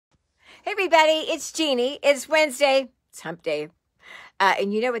Hey everybody, it's Jeannie. It's Wednesday. It's hump day.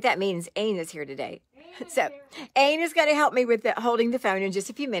 And you know what that means. Ain is here today. So Ain is going to help me with holding the phone in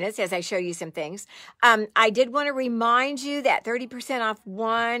just a few minutes as I show you some things. I did want to remind you that 30% off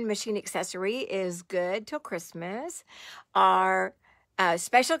one machine accessory is good till Christmas. Our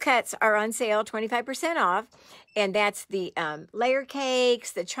special cuts are on sale, 25% off. And that's the layer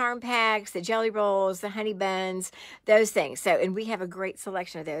cakes, the charm packs, the jelly rolls, the honey buns, those things. So, and we have a great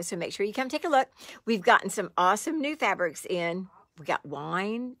selection of those. So make sure you come take a look. We've gotten some awesome new fabrics in. We got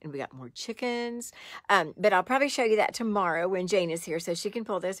wine and we got more chickens. But I'll probably show you that tomorrow when Jane is here so she can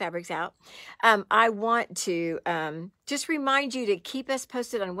pull those fabrics out. I want to just remind you to keep us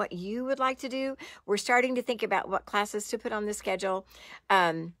posted on what you would like to do. We're starting to think about what classes to put on the schedule.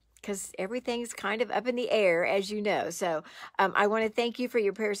 Because everything's kind of up in the air, as you know. So I want to thank you for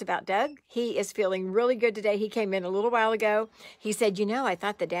your prayers about Doug. He is feeling really good today. He came in a little while ago. He said, you know, I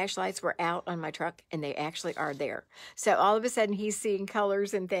thought the dash lights were out on my truck, and they actually are there. So all of a sudden, he's seeing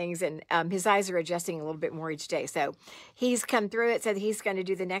colors and things, and his eyes are adjusting a little bit more each day. So he's come through it, so he's going to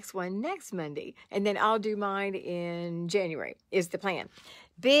do the next one next Monday, and then I'll do mine in January, is the plan.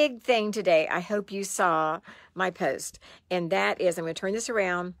 Big thing today. I hope you saw my post, and that is, I'm going to turn this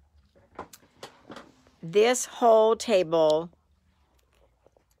around. This whole table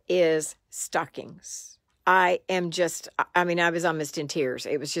is stockings. I was almost in tears.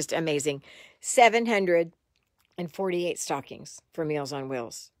 It was just amazing. 748 stockings for Meals on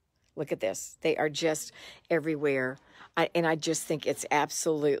Wheels. Look at this. They are just everywhere. And I just think it's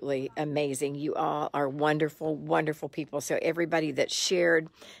absolutely amazing. You all are wonderful, wonderful people. So everybody that shared,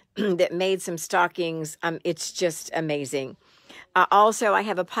 that made some stockings, it's just amazing. Also, I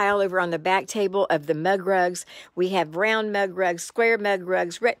have a pile over on the back table of the mug rugs. We have round mug rugs, square mug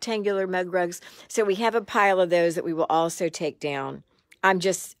rugs, rectangular mug rugs. So we have a pile of those that we will also take down. I'm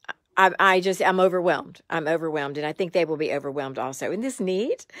overwhelmed. I'm overwhelmed, and I think they will be overwhelmed also. Isn't this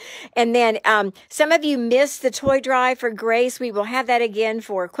neat? And then some of you missed the toy drive for Grace. We will have that again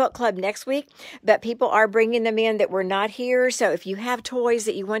for Quilt Club next week, but people are bringing them in that were not here. So if you have toys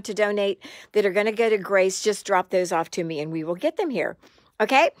that you want to donate that are going to go to Grace, just drop those off to me, and we will get them here.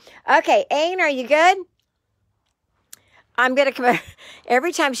 Okay? Okay, Ain, are you good? I'm going to come over.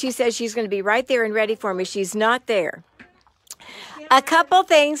 Every time she says she's going to be right there and ready for me, she's not there. A couple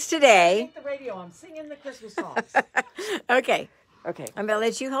things today. Take the radio. I'm singing the Christmas songs. Okay. Okay. I'm going to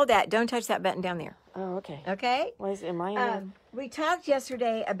let you hold that. Don't touch that button down there. Oh, okay. Okay? Am I in there? We talked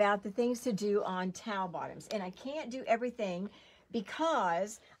yesterday about the things to do on towel bottoms. And I can't do everything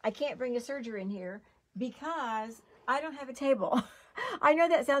because I can't bring a serger in here because I don't have a table. I know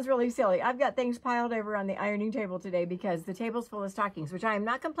that sounds really silly. I've got things piled over on the ironing table today because the table's full of stockings, which I am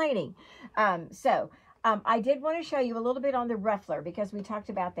not complaining. I did want to show you a little bit on the ruffler because we talked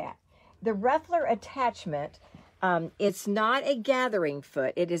about that. The ruffler attachment, it's not a gathering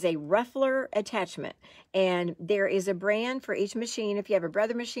foot. It is a ruffler attachment. And there is a brand for each machine. If you have a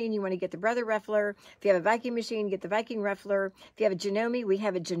Brother machine, you want to get the Brother ruffler. If you have a Viking machine, get the Viking ruffler. If you have a Janome, we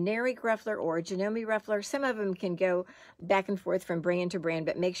have a generic ruffler or a Janome ruffler. Some of them can go back and forth from brand to brand,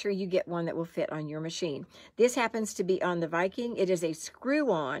 but make sure you get one that will fit on your machine. This happens to be on the Viking. It is a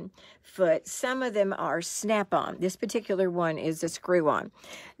screw-on foot. Some of them are snap-on. This particular one is a screw-on.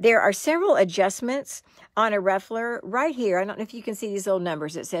 There are several adjustments on a ruffler right here. I don't know if you can see these little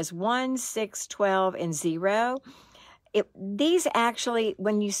numbers. It says 1, 6, 12, and 0. These actually,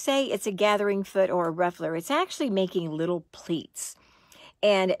 when you say it's a gathering foot or a ruffler, it's actually making little pleats.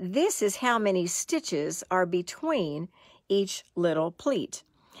 And this is how many stitches are between each little pleat.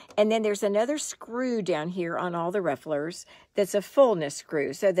 And then there's another screw down here on all the rufflers that's a fullness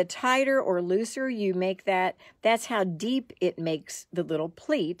screw. So the tighter or looser you make that, that's how deep it makes the little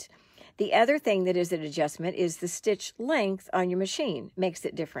pleat. The other thing that is an adjustment is the stitch length on your machine makes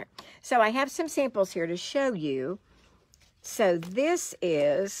it different. So I have some samples here to show you. So this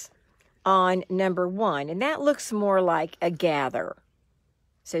is on number 1, and that looks more like a gather.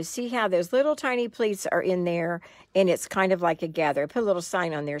 So see how those little tiny pleats are in there, and it's kind of like a gather. I put a little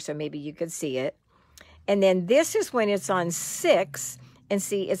sign on there so maybe you could see it. And then this is when it's on 6, and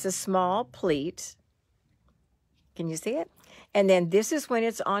see, it's a small pleat. Can you see it? And then this is when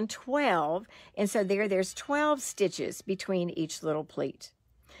it's on 12. And so there's 12 stitches between each little pleat.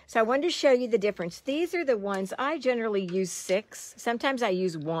 So I wanted to show you the difference. These are the ones I generally use 6. Sometimes I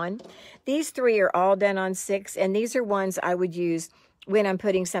use 1. These 3 are all done on 6. And these are ones I would use when I'm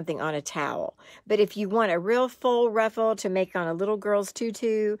putting something on a towel. But if you want a real full ruffle to make on a little girl's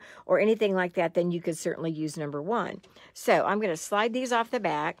tutu or anything like that, then you could certainly use number 1. So I'm going to slide these off the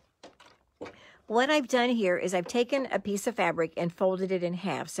back. what I've done here is I've taken a piece of fabric and folded it in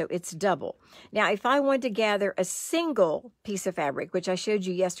half, so it's double. Now, if I wanted to gather a single piece of fabric, which I showed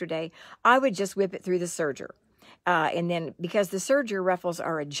you yesterday, I would just whip it through the serger. And then, because the serger ruffles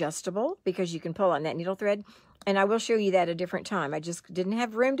are adjustable, because you can pull on that needle thread, and I will show you that a different time. I just didn't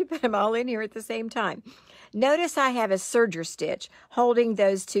have room to put them all in here at the same time. Notice I have a serger stitch holding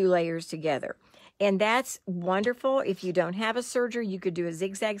those two layers together. And that's wonderful. If you don't have a serger, you could do a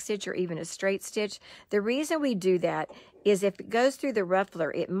zigzag stitch or even a straight stitch. The reason we do that is if it goes through the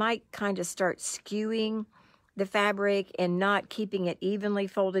ruffler, it might kind of start skewing the fabric and not keeping it evenly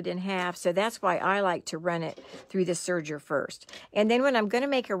folded in half. So that's why I like to run it through the serger first. And then when I'm going to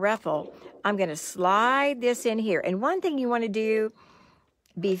make a ruffle, I'm going to slide this in here. And one thing you want to do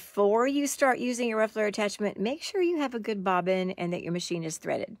before you start using a ruffler attachment, make sure you have a good bobbin and that your machine is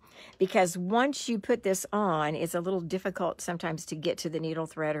threaded. Because once you put this on, it's a little difficult sometimes to get to the needle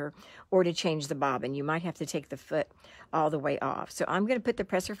threader or to change the bobbin. You might have to take the foot all the way off. So I'm going to put the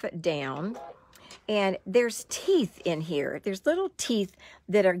presser foot down. And there's teeth in here. There's little teeth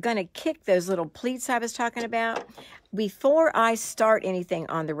that are going to kick those little pleats I was talking about. Before I start anything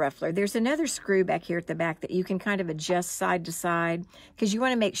on the ruffler, there's another screw back here at the back that you can kind of adjust side to side because you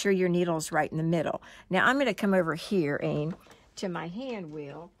want to make sure your needle is right in the middle. Now I'm going to come over here, Ain, to my hand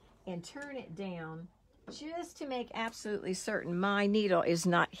wheel and turn it down just to make absolutely certain my needle is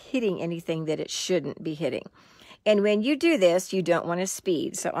not hitting anything that it shouldn't be hitting. And when you do this, you don't want to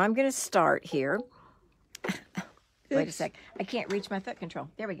speed. So I'm going to start here. Wait a sec. I can't reach my foot control.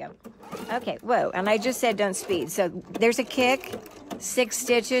 There we go. Okay, whoa. And I just said don't speed. So there's a kick, 6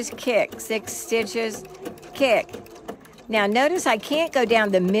 stitches, kick, 6 stitches, kick. Now notice I can't go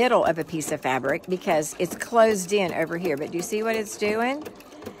down the middle of a piece of fabric because it's closed in over here. But do you see what it's doing?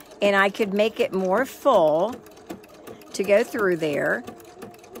 And I could make it more full to go through there.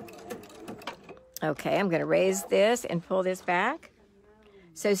 Okay, I'm going to raise this and pull this back.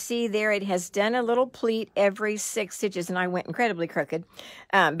 So see there, it has done a little pleat every 6 stitches, and I went incredibly crooked,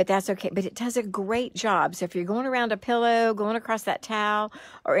 but that's okay. But it does a great job. So if you're going around a pillow, going across that towel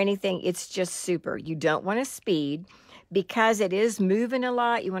or anything, it's just super. You don't want to speed because it is moving a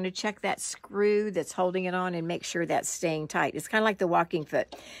lot. You want to check that screw that's holding it on and make sure that's staying tight. It's kind of like the walking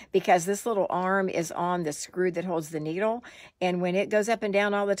foot because this little arm is on the screw that holds the needle. And when it goes up and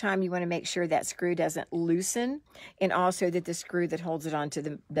down all the time, you want to make sure that screw doesn't loosen and also that the screw that holds it onto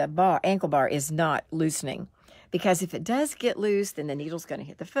the ankle bar is not loosening. Because if it does get loose, then the needle's going to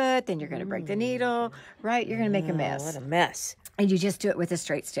hit the foot, then you're going to break the needle, right? You're going to make a mess. What a mess. And you just do it with a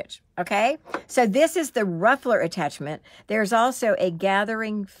straight stitch, okay? So this is the ruffler attachment. There's also a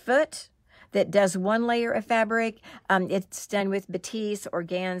gathering foot that does 1 layer of fabric. It's done with batiste,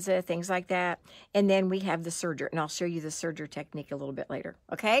 organza, things like that. And then we have the serger, and I'll show you the serger technique a little bit later,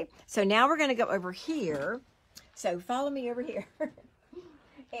 okay? So now we're going to go over here. So follow me over here.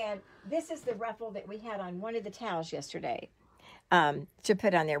 And this is the ruffle that we had on one of the towels yesterday to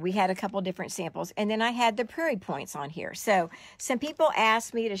put on there. We had a couple different samples. And then I had the Prairie Points on here. So some people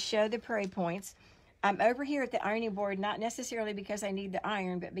asked me to show the Prairie Points. I'm over here at the ironing board, not necessarily because I need the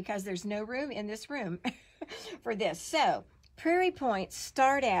iron, but because there's no room in this room for this. So Prairie Points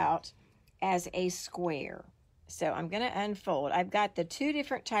start out as a square. So I'm going to unfold. I've got the 2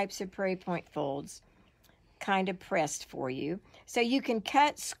 different types of Prairie Point folds kind of pressed for you. So you can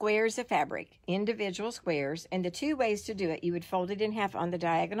cut squares of fabric, individual squares, and the 2 ways to do it, you would fold it in half on the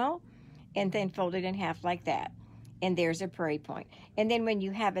diagonal and then fold it in half like that. And there's a Prairie Point. And then when you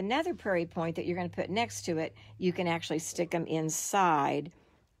have another Prairie Point that you're going to put next to it, you can actually stick them inside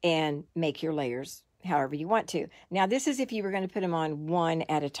and make your layers however you want to. Now this is if you were going to put them on one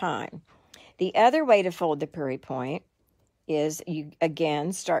at a time. The other way to fold the Prairie Point is you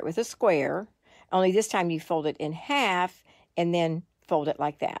again start with a square, only this time you fold it in half and then fold it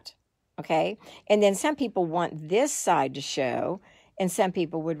like that, okay? And then some people want this side to show, and some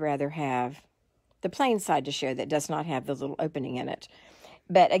people would rather have the plain side to show that does not have the little opening in it.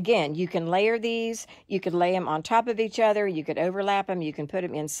 But again, you can layer these. You could lay them on top of each other. You could overlap them. You can put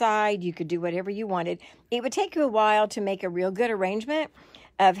them inside. You could do whatever you wanted. It would take you a while to make a real good arrangement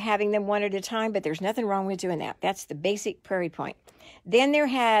of having them one at a time, but there's nothing wrong with doing that. That's the basic Prairie Point. Then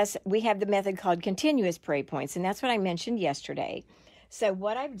we have the method called continuous Prairie Points, and that's what I mentioned yesterday. So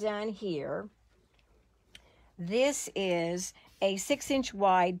what I've done here, this is a 6-inch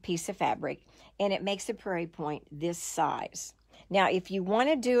wide piece of fabric, and it makes a Prairie Point this size. Now, if you want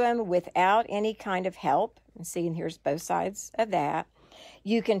to do them without any kind of help, and see, and here's both sides of that,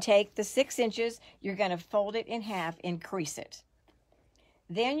 you can take the 6 inches, you're going to fold it in half and crease it.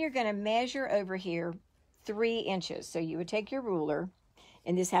 Then you're going to measure over here 3 inches. So you would take your ruler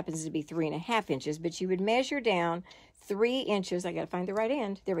and this happens to be 3.5 inches, but you would measure down 3 inches. I got to find the right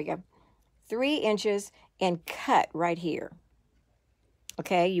end. There we go. 3 inches and cut right here.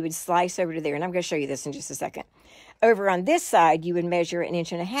 Okay, you would slice over to there, and I'm going to show you this in just a second. Over on this side, you would measure 1.5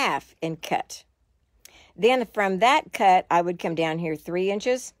 inches and cut. Then from that cut, I would come down here 3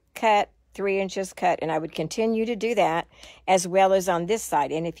 inches, cut, 3 inches, cut, and I would continue to do that as well as on this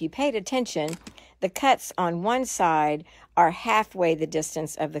side. And if you paid attention, the cuts on one side are halfway the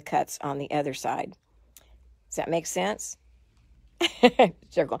distance of the cuts on the other side. Does that make sense?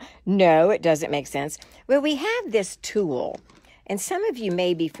 Circle. No, it doesn't make sense. Well, we have this tool, and some of you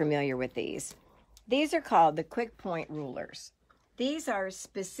may be familiar with these. These are called the quick point rulers. These are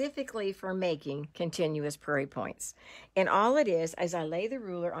specifically for making continuous prairie points. And all it is I lay the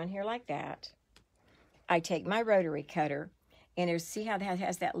ruler on here like that. I take my rotary cutter, and see how that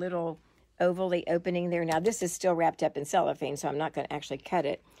has that little ovally opening there? Now, this is still wrapped up in cellophane, so I'm not going to actually cut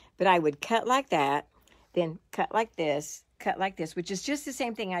it. But I would cut like that, then cut like this, which is just the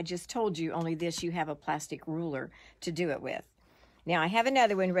same thing I just told you, only this you have a plastic ruler to do it with. Now, I have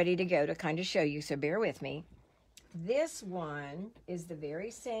another one ready to go to kind of show you, so bear with me. This one is the very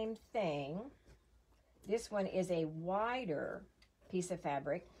same thing. This one is a wider piece of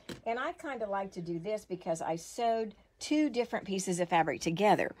fabric, and I kind of like to do this because I sewed 2 different pieces of fabric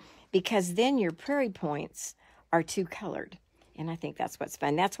together, because then your prairie points are 2-colored, and I think that's what's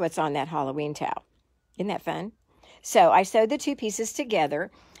fun. That's what's on that Halloween towel. Isn't that fun? So I sewed the 2 pieces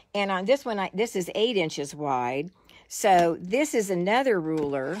together, and on this one, this is 8 inches wide. So this is another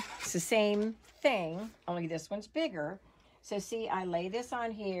ruler. It's the same thing, only this one's bigger. So see, I lay this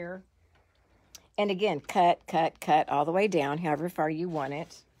on here, and again, cut, cut, cut all the way down, however far you want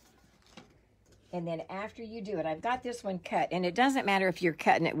it. And then after you do it, I've got this one cut, and it doesn't matter if you're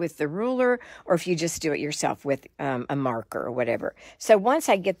cutting it with the ruler or if you just do it yourself with a marker or whatever. So once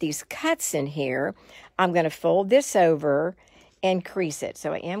I get these cuts in here, I'm going to fold this over and crease it.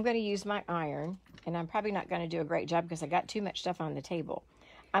 So I am going to use my iron, and I'm probably not going to do a great job because I got too much stuff on the table.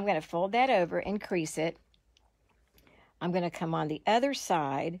 I'm going to fold that over and crease it. I'm going to come on the other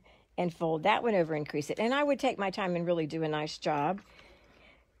side and fold that one over and crease it. And I would take my time and really do a nice job.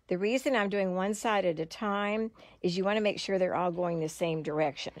 The reason I'm doing one side at a time is you want to make sure they're all going the same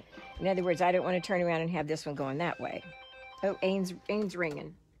direction. In other words, I don't want to turn around and have this one going that way. Oh, Ains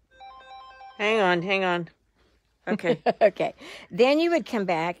ringing. Hang on. Okay. Okay. Then you would come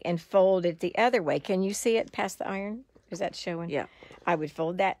back and fold it the other way. Can you see it past the iron? Is that showing? Yeah. I would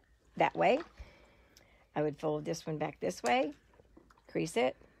fold that way. I would fold this one back this way. Crease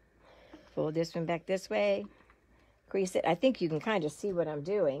it. Fold this one back this way. Crease it. I think you can kind of see what I'm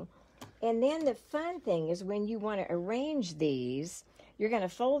doing. And then the fun thing is when you want to arrange these, you're going to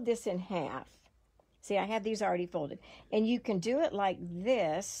fold this in half. See, I have these already folded. And you can do it like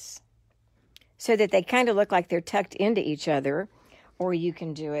this so that they kind of look like they're tucked into each other. Or you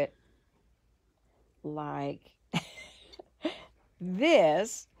can do it like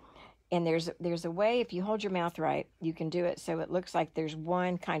this. And there's a way, if you hold your mouth right, you can do it so it looks like there's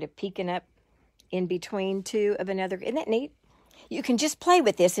one kind of peeking up in between 2 of another. Isn't that neat? You can just play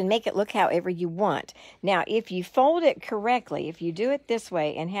with this and make it look however you want. Now, if you fold it correctly, if you do it this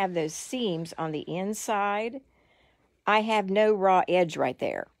way and have those seams on the inside, I have no raw edge right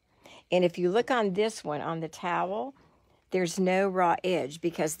there. And if you look on this one, on the towel, there's no raw edge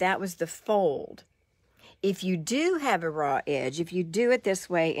because that was the fold. If you do have a raw edge, if you do it this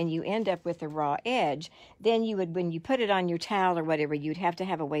way and you end up with a raw edge, then you would, when you put it on your towel or whatever, you'd have to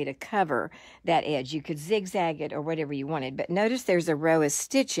have a way to cover that edge. You could zigzag it or whatever you wanted. But notice there's a row of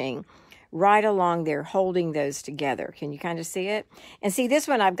stitching right along there holding those together. Can you kind of see it? And see, this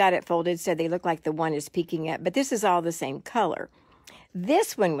one I've got it folded so they look like the one is peeking up, but this is all the same color.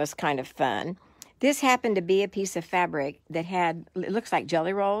 This one was kind of fun. This happened to be a piece of fabric that had, it looks like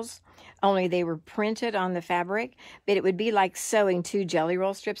jelly rolls, only they were printed on the fabric, but it would be like sewing 2 jelly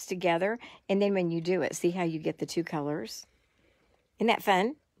roll strips together. And then when you do it, see how you get the 2 colors? Isn't that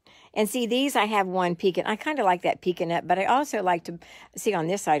fun? And see, these I have one peeking. I kind of like that peeking up, but I also like to, see on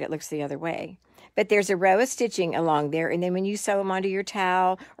this side, it looks the other way. But there's a row of stitching along there, and then when you sew them onto your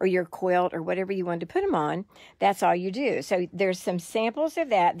towel or your quilt or whatever you want to put them on, that's all you do. So there's some samples of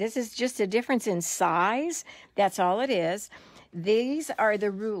that. This is just a difference in size. That's all it is. These are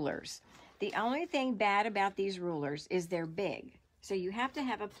the rulers. The only thing bad about these rulers is they're big. So you have to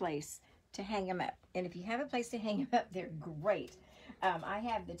have a place to hang them up. And if you have a place to hang them up, they're great. I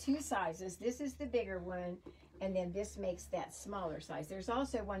have the 2 sizes. This is the bigger one, and then this makes that smaller size. There's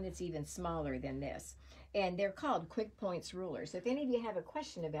also one that's even smaller than this. And they're called Quick Points rulers. If any of you have a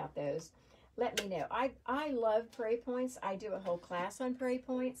question about those, let me know. I love Prairie Points. I do a whole class on Prairie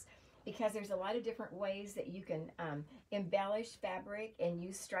Points because there's a lot of different ways that you can embellish fabric and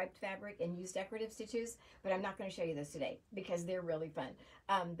use striped fabric and use decorative stitches, but I'm not going to show you those today because they're really fun.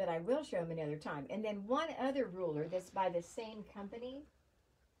 But I will show them another time. And then one other ruler that's by the same company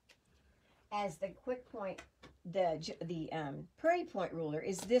as the Quick Point, the Prairie Point ruler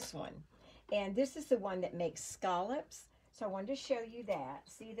is this one. And this is the one that makes scallops. So I wanted to show you that.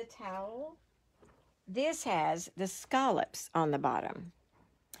 See the towel? This has the scallops on the bottom.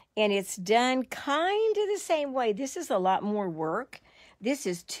 And it's done kind of the same way. This is a lot more work. This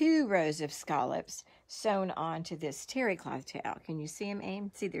is 2 rows of scallops sewn onto this terry cloth towel. Can you see them,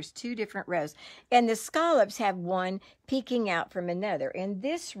 Aim? See, there's 2 different rows. And the scallops have one peeking out from another. And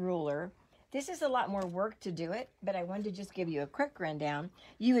this ruler, this is a lot more work to do it, but I wanted to just give you a quick rundown.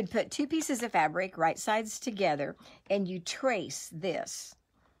 You would put 2 pieces of fabric, right sides together, and you trace this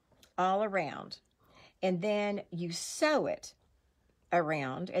all around. And then you sew it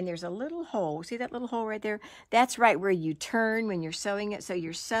around, and there's a little hole. See that little hole right there? That's right where you turn when you're sewing it. So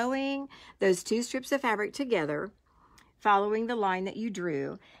you're sewing those 2 strips of fabric together, following the line that you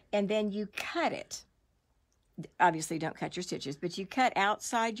drew, and then you cut it. Obviously don't cut your stitches, but you cut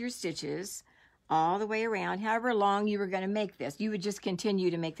outside your stitches all the way around, however long you were going to make this. You would just continue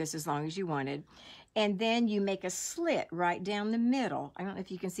to make this as long as you wanted. And then you make a slit right down the middle. I don't know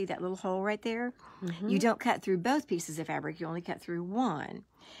if you can see that little hole right there. You don't cut through both pieces of fabric. You only cut through one.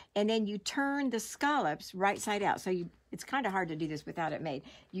 And then you turn the scallops right side out. So it's kind of hard to do this without it made.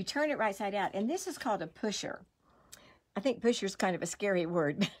 You turn it right side out. And this is called a pusher. I think pusher is kind of a scary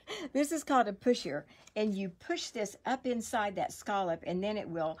word. This is called a pusher. And you push this up inside that scallop, and then it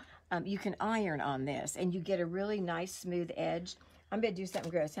will, you can iron on this. And you get a really nice smooth edge. I'm going to do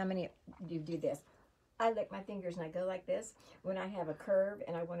something gross. How many of you do this? I lick my fingers and I go like this when I have a curve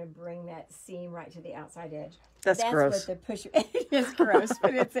and I want to bring that seam right to the outside edge. That's gross. What the pusher, it is gross,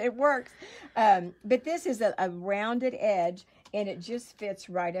 but it works. But this is a rounded edge, and it just fits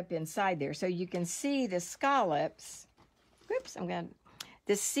right up inside there. So you can see the scallops. Whoops,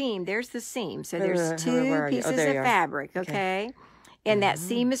 the seam, there's the seam. So there's 2 pieces of fabric, okay? And that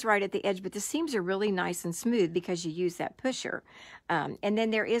seam is right at the edge, but the seams are really nice and smooth because you use that pusher. And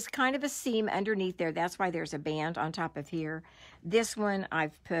then there is kind of a seam underneath there. That's why there's a band on top of here. This one,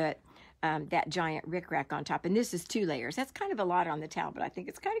 I've put that giant rickrack on top. And this is 2 layers. That's kind of a lot on the towel, but I think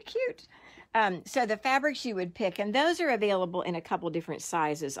it's kind of cute. So the fabrics you would pick, and those are available in a couple different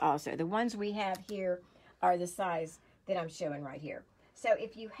sizes also. The ones we have here are the size that I'm showing right here. So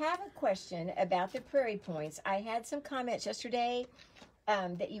if you have a question about the Prairie Points, I had some comments yesterday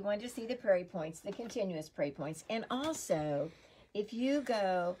that you wanted to see the Prairie Points, the continuous Prairie Points. And also, if you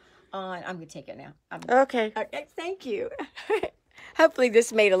go on, I'm going to take it now. Okay. Okay, thank you. Hopefully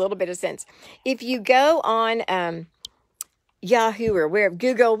this made a little bit of sense. If you go on Yahoo or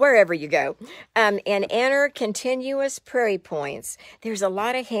Google, wherever you go, and enter continuous Prairie Points, there's a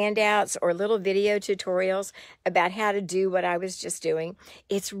lot of handouts or little video tutorials about how to do what I was just doing.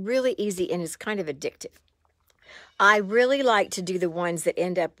 It's really easy and it's kind of addictive. I really like to do the ones that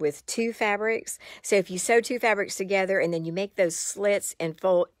end up with 2 fabrics. So if you sew 2 fabrics together and then you make those slits and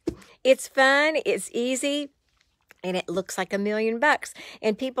fold, it's fun, it's easy, and it looks like $1,000,000.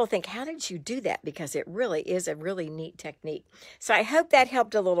 And people think, how did you do that? Because it really is a really neat technique. So I hope that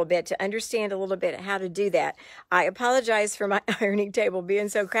helped a little bit to understand a little bit how to do that. I apologize for my ironing table being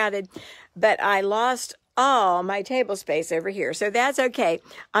so crowded, but I lost all my table space over here. So that's okay.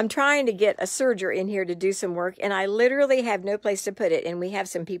 I'm trying to get a serger in here to do some work, and I literally have no place to put it. And we have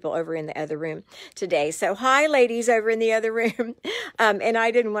some people over in the other room today. So hi, ladies over in the other room. And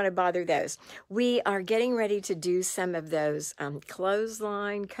I didn't want to bother those. We are getting ready to do some of those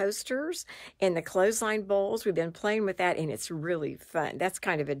clothesline coasters and the clothesline bowls. We've been playing with that, and it's really fun. That's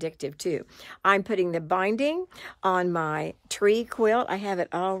kind of addictive too. I'm putting the binding on my tree quilt. I have it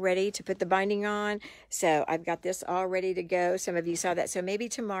all ready to put the binding on. So I've got this all ready to go. Some of you saw that. So maybe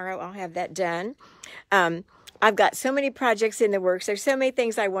tomorrow I'll have that done. I've got so many projects in the works. There's so many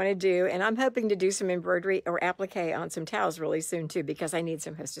things I want to do. And I'm hoping to do some embroidery or applique on some towels really soon too, because I need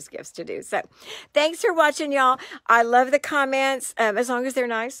some hostess gifts to do. So thanks for watching, y'all. I love the comments, as long as they're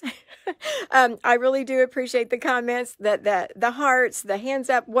nice. I really do appreciate the comments, the hearts, the hands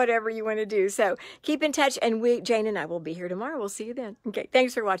up, whatever you want to do. So keep in touch. And Jane and I will be here tomorrow. We'll see you then. Okay.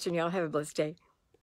 Thanks for watching, y'all. Have a blessed day.